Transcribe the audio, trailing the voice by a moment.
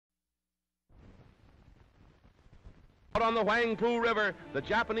On the Huangpu River, the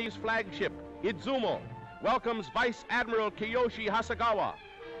Japanese flagship, Izumo, welcomes Vice Admiral Kiyoshi Hasegawa,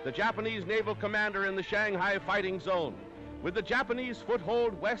 the Japanese naval commander in the Shanghai fighting zone. With the Japanese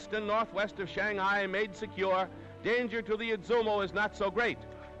foothold west and northwest of Shanghai made secure, danger to the Izumo is not so great.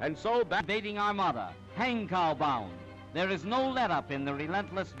 And so invading armada, Hankow bound. There is no let-up in the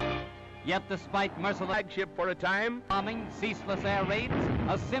relentless. Yet despite merciless flagship for a time, bombing, ceaseless air raids,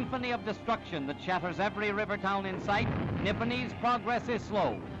 a symphony of destruction that shatters every river town in sight, Nipponese progress is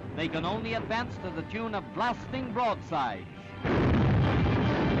slow. They can only advance to the tune of blasting broadsides.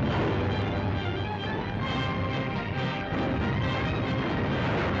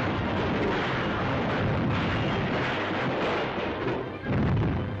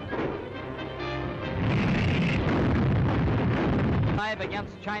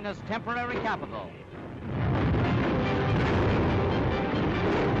 Against China's temporary capital.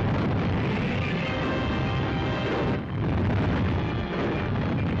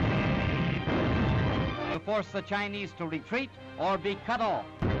 To force the Chinese to retreat or be cut off.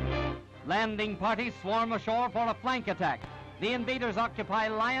 Landing parties swarm ashore for a flank attack. The invaders occupy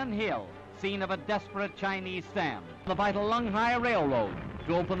Lion Hill, scene of a desperate Chinese stand. The vital Lunghai Railroad.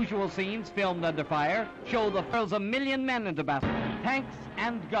 To open usual scenes filmed under fire, show the hurls a million men into battle. Tanks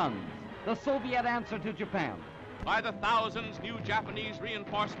and guns, the Soviet answer to Japan. By the thousands, new Japanese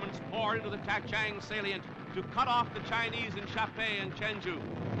reinforcements pour into the Tachang salient to cut off the Chinese in Shapei and Chenju.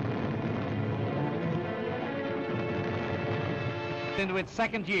 Into its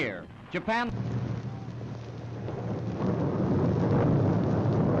second year, Japan.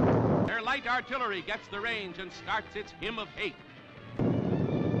 Their light artillery gets the range and starts its hymn of hate.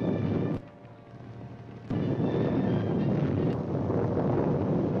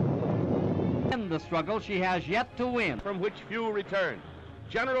 The struggle she has yet to win, from which few return.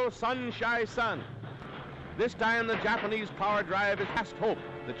 General Sun Shai-sun. This time the Japanese power drive is last hope.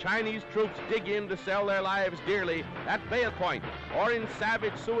 The Chinese troops dig in to sell their lives dearly at bail point or in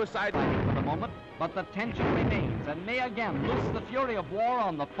savage suicide for the moment, but the tension remains and may again loose the fury of war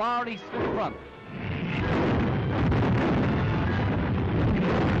on the far eastern front.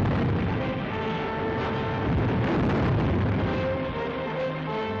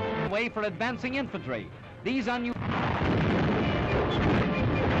 Way for advancing infantry. These unusual.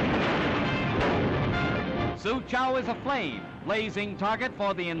 Suchow is aflame, blazing target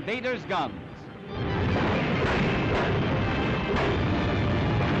for the invaders' guns.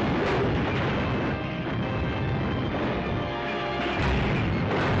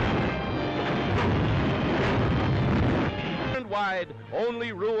 And wide,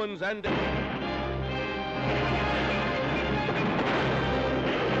 only ruins and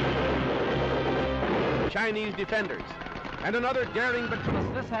Chinese defenders, and another daring but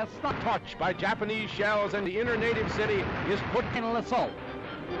this has stuck touched by Japanese shells, and the inner native city is put in an assault.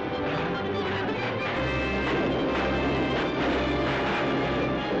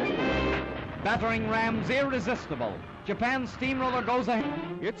 Battering rams irresistible. Japan's steamroller goes ahead.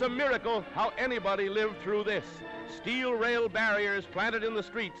 It's a miracle how anybody lived through this. Steel rail barriers planted in the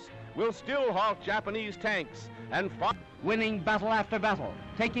streets will still halt Japanese tanks and winning battle after battle,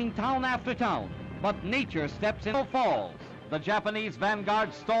 taking town after town. But nature steps in. Falls. The Japanese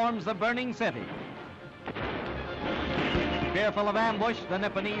vanguard storms the burning city. Fearful of ambush, the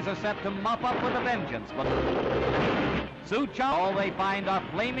Nipponese are set to mop up with a vengeance. But Suchow, all they find are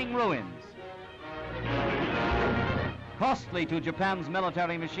flaming ruins. Costly to Japan's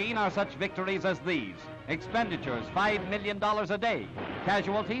military machine are such victories as these. Expenditures, $5 million a day.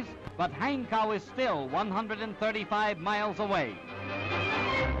 Casualties, but Hankow is still 135 miles away.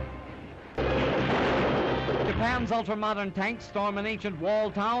 Japan's ultra-modern tanks storm an ancient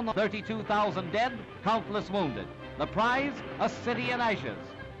walled town, 32,000 dead, countless wounded. The prize, a city in ashes.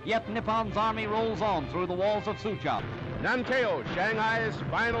 Yet Nippon's army rolls on through the walls of Suchow. Nanteo, Shanghai's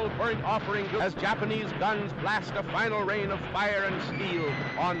final burnt offering as Japanese guns blast a final rain of fire and steel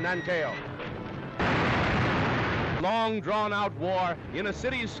on Nanteo. Long drawn-out war in a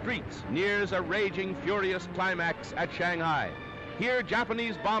city's streets nears a raging, furious climax at Shanghai. Here,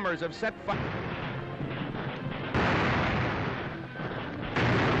 Japanese bombers have set fire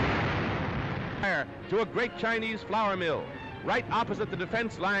to a great Chinese flour mill, right opposite the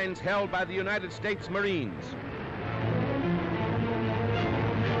defense lines held by the United States Marines.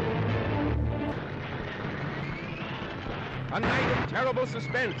 A night of terrible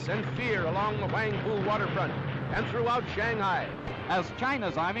suspense and fear along the Huangpu waterfront and throughout Shanghai. As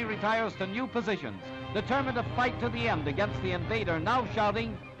China's army retires to new positions, determined to fight to the end against the invader, now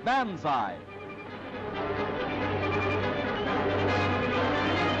shouting, Banzai!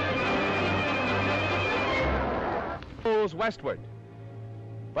 flows westward.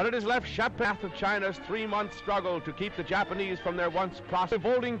 But it has left path of China's 3-month struggle to keep the Japanese from their once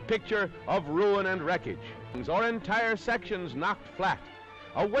revolting picture of ruin and wreckage, or entire sections knocked flat,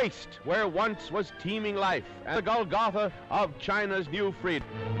 a waste where once was teeming life, and the Golgotha of China's new freedom.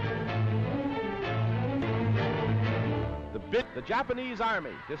 The Japanese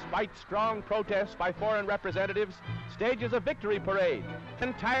army, despite strong protests by foreign representatives, stages a victory parade. The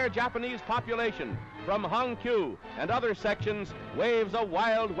entire Japanese population, from Hangzhou and other sections, waves a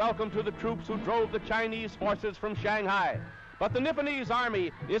wild welcome to the troops who drove the Chinese forces from Shanghai. But the Nipponese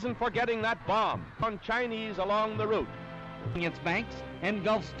army isn't forgetting that bomb on Chinese along the route. Its banks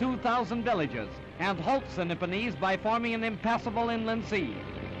engulfs 2,000 villages and halts the Nipponese by forming an impassable inland sea.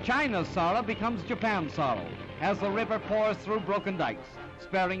 China's sorrow becomes Japan's sorrow as the river pours through broken dikes,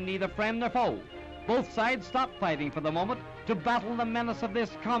 sparing neither friend nor foe. Both sides stop fighting for the moment to battle the menace of this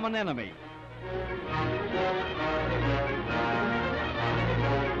common enemy.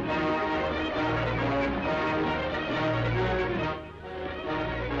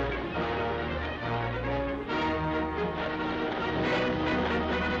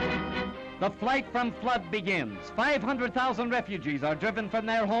 The flight from flood begins. 500,000 refugees are driven from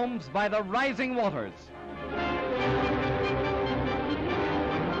their homes by the rising waters.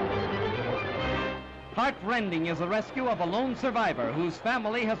 Heartrending is the rescue of a lone survivor whose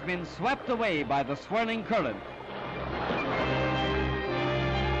family has been swept away by the swirling current.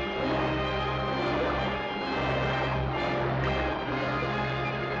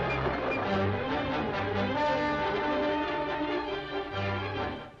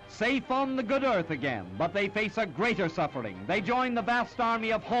 Safe on the good earth again, but they face a greater suffering. They join the vast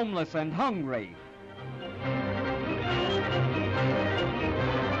army of homeless and hungry.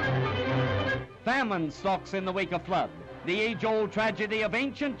 Famine stalks in the wake of flood, the age-old tragedy of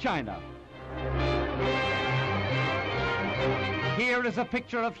ancient China. Here is a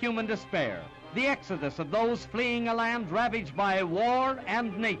picture of human despair, the exodus of those fleeing a land ravaged by war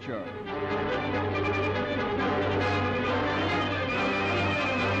and nature.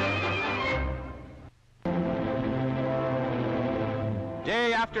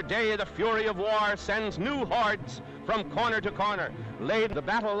 Day after day, the fury of war sends new hordes from corner to corner. The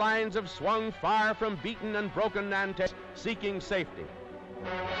battle lines have swung far from beaten and broken Nantes, seeking safety.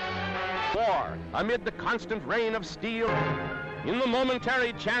 War, amid the constant rain of steel, in the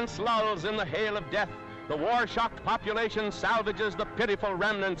momentary chance lulls in the hail of death, the war-shocked population salvages the pitiful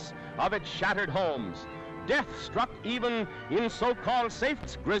remnants of its shattered homes. Death struck even in so-called safe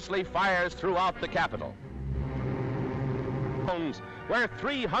grisly fires throughout the capital, where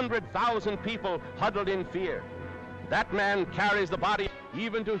 300,000 people huddled in fear. That man carries the body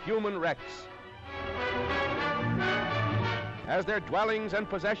even to human wrecks. As their dwellings and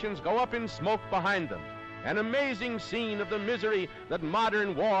possessions go up in smoke behind them, an amazing scene of the misery that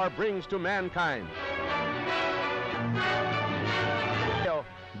modern war brings to mankind.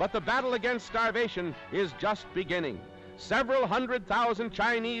 But the battle against starvation is just beginning. Several 100,000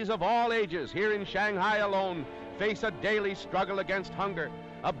 Chinese of all ages here in Shanghai alone face a daily struggle against hunger,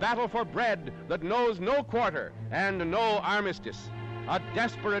 a battle for bread that knows no quarter and no armistice, a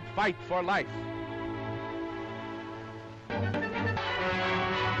desperate fight for life.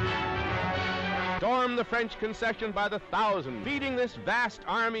 Storm the French concession by the thousand. Feeding this vast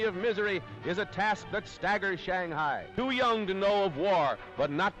army of misery is a task that staggers Shanghai. Too young to know of war,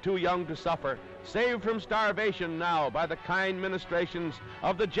 but not too young to suffer. Saved from starvation now by the kind ministrations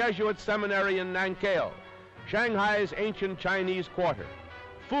of the Jesuit seminary in Nankai, Shanghai's ancient Chinese quarter.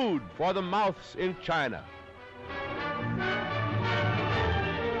 Food for the mouths in China.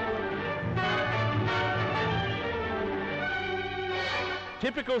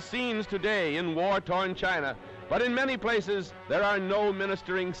 Typical scenes today in war-torn China, but in many places there are no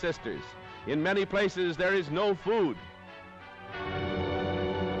ministering sisters. In many places there is no food.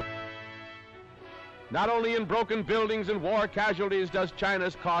 Not only in broken buildings and war casualties does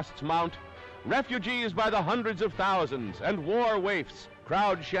China's costs mount. Refugees by the hundreds of thousands and war waifs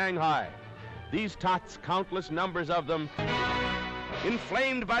crowd Shanghai. These tots, countless numbers of them,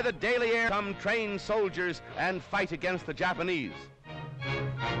 inflamed by the daily air, come trained soldiers and fight against the Japanese.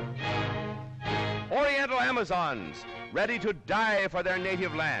 Oriental Amazons, ready to die for their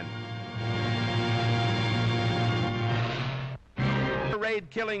native land.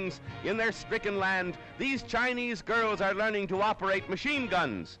 Raid killings in their stricken land, these Chinese girls are learning to operate machine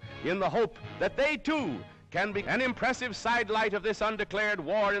guns in the hope that they too can be. An impressive sidelight of this undeclared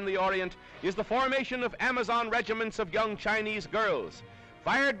war in the Orient is the formation of Amazon regiments of young Chinese girls.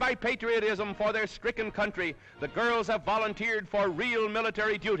 Fired by patriotism for their stricken country, the girls have volunteered for real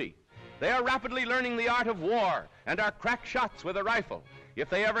military duty. They are rapidly learning the art of war and are crack shots with a rifle. If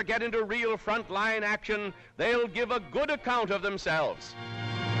they ever get into real front-line action, they'll give a good account of themselves.